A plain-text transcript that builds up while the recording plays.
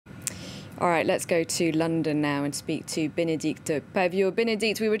All right, let's go to London now and speak to Benedicte Paviot.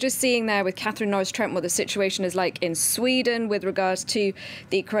 Benedicte, we were just seeing there with Catherine Norris-Trent what the situation is like in Sweden with regards to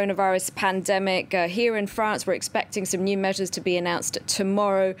the coronavirus pandemic. Here in France, we're expecting some new measures to be announced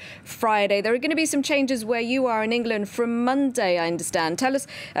tomorrow, Friday. There are going to be some changes where you are in England from Monday, I understand. Tell us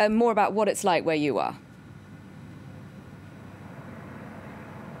more about what it's like where you are.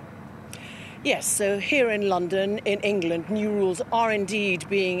 Yes, so here in London, in England, new rules are indeed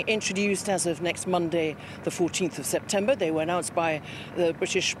being introduced as of next Monday, the 14th of September. They were announced by the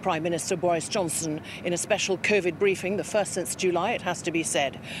British Prime Minister Boris Johnson in a special COVID briefing, the first since July, it has to be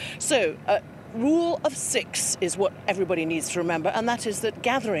said. So, Rule of 6 is what everybody needs to remember, and that is that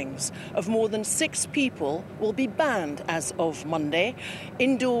gatherings of more than 6 people will be banned as of Monday.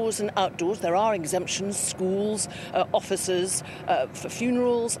 Indoors and outdoors, there are exemptions, schools, offices, for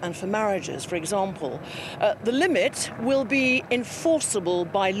funerals and for marriages, for example. The limit will be enforceable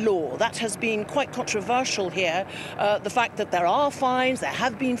by law. That has been quite controversial here. The fact that there are fines, there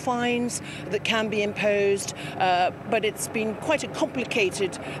have been fines that can be imposed, but it's been quite a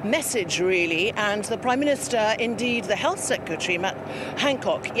complicated message, really. And the Prime Minister, indeed the Health Secretary, Matt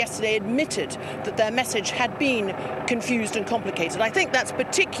Hancock, yesterday admitted that their message had been confused and complicated. I think that's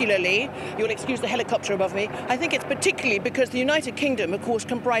particularly, you'll excuse the helicopter above me, I think it's particularly because the United Kingdom, of course,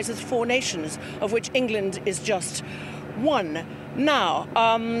 comprises 4 nations, of which England is just one. Now,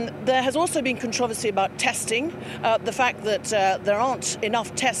 there has also been controversy about testing, the fact that there aren't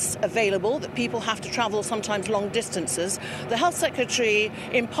enough tests available, that people have to travel sometimes long distances. The Health Secretary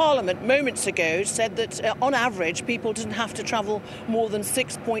in Parliament moments ago said that on average people didn't have to travel more than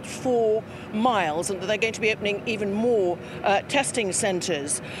 6.4 miles and that they're going to be opening even more testing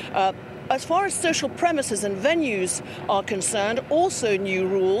centres. As far as social premises and venues are concerned, also new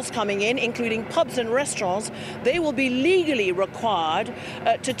rules coming in, including pubs and restaurants. They will be legally required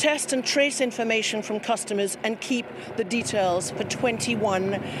to test and trace information from customers and keep the details for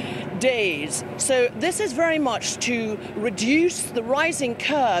 21 days. So this is very much to reduce the rising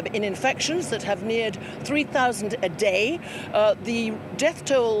curve in infections that have neared 3,000 a day. The death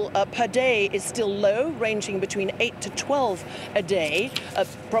toll per day is still low, ranging between 8 to 12 a day,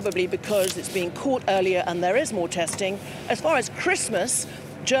 probably because it's being caught earlier and there is more testing. As far as Christmas,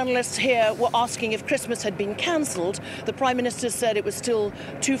 journalists here were asking if Christmas had been cancelled. The Prime Minister said it was still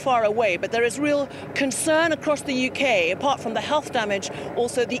too far away, but there is real concern across the UK, apart from the health damage,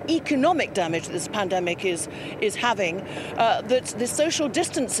 also the economic damage that this pandemic is having, that the social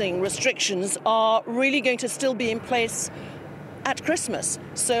distancing restrictions are really going to still be in place at Christmas.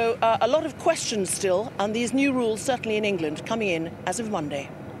 So a lot of questions still, and these new rules, certainly in England, coming in as of Monday.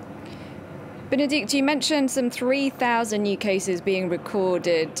 Benedicte, you mentioned some 3,000 new cases being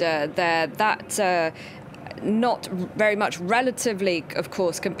recorded there. That's not very much relatively, of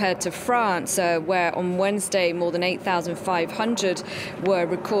course, compared to France, where on Wednesday more than 8,500 were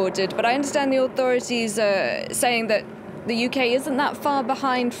recorded. But I understand the authorities saying that the UK isn't that far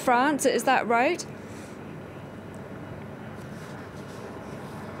behind France. Is that right?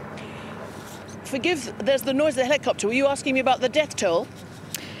 Forgive, there's the noise of the helicopter. Were you asking me about the death toll?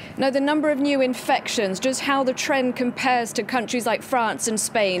 No, the number of new infections, just how the trend compares to countries like France and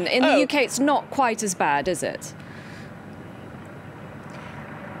Spain. In the UK, it's not quite as bad, is it?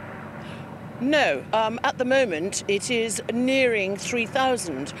 No, at the moment it is nearing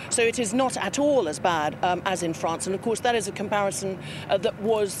 3,000, so it is not at all as bad as in France. And of course that is a comparison that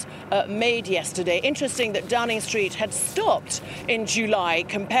was made yesterday. Interesting that Downing Street had stopped in July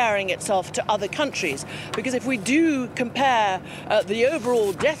comparing itself to other countries, because if we do compare the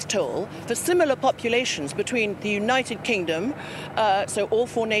overall death toll for similar populations between the United Kingdom, so all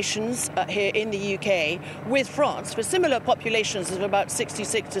 4 nations here in the UK, with France, for similar populations of about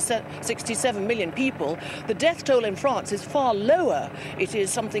 66 to 67 million people, the death toll in France is far lower. It is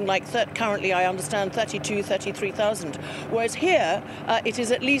something like, currently I understand, 33,000, whereas here it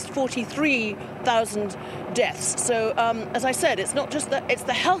is at least 43,000 deaths. So as I said, it's not just that it's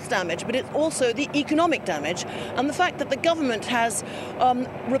the health damage, but it's also the economic damage, and the fact that the government has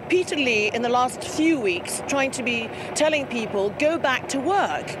repeatedly in the last few weeks trying to be telling people, go back to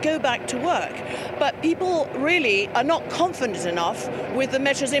work, go back to work. But people really are not confident enough with the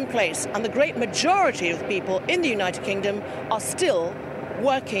measures in place, and the great majority of people in the United Kingdom are still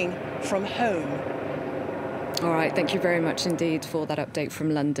working from home. All right, thank you very much indeed for that update from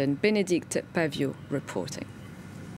London. Benedicte Paviot reporting.